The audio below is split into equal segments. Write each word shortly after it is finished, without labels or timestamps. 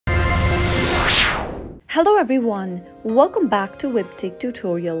Hello everyone, welcome back to Webtech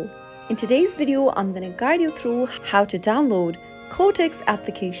Tutorial. In today's video, I'm going to guide you through how to download Quotex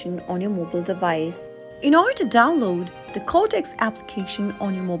application on your mobile device. In order to download the Quotex application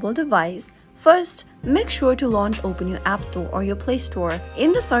on your mobile device, first make sure to open your App Store or your Play Store.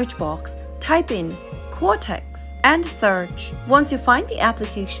 In the search box, type in Quotex and search. Once you find the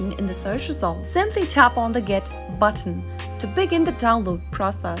application in the search results, simply tap on the Get button to begin the download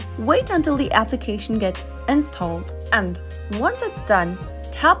process. Wait until the application gets installed, and once it's done,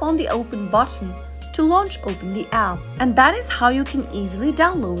 tap on the Open button to open the app. And that is how you can easily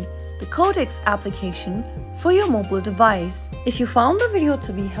download the Quotex application for your mobile device. If you found the video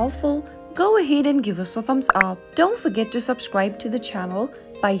to be helpful, go ahead and give us a thumbs up. Don't forget to subscribe to the channel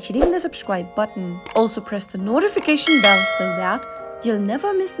by hitting the subscribe button. Also press the notification bell so that you'll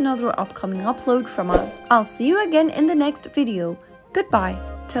never miss another upcoming upload from us. I'll see you again in the next video. Goodbye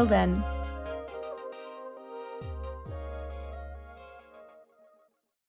till then.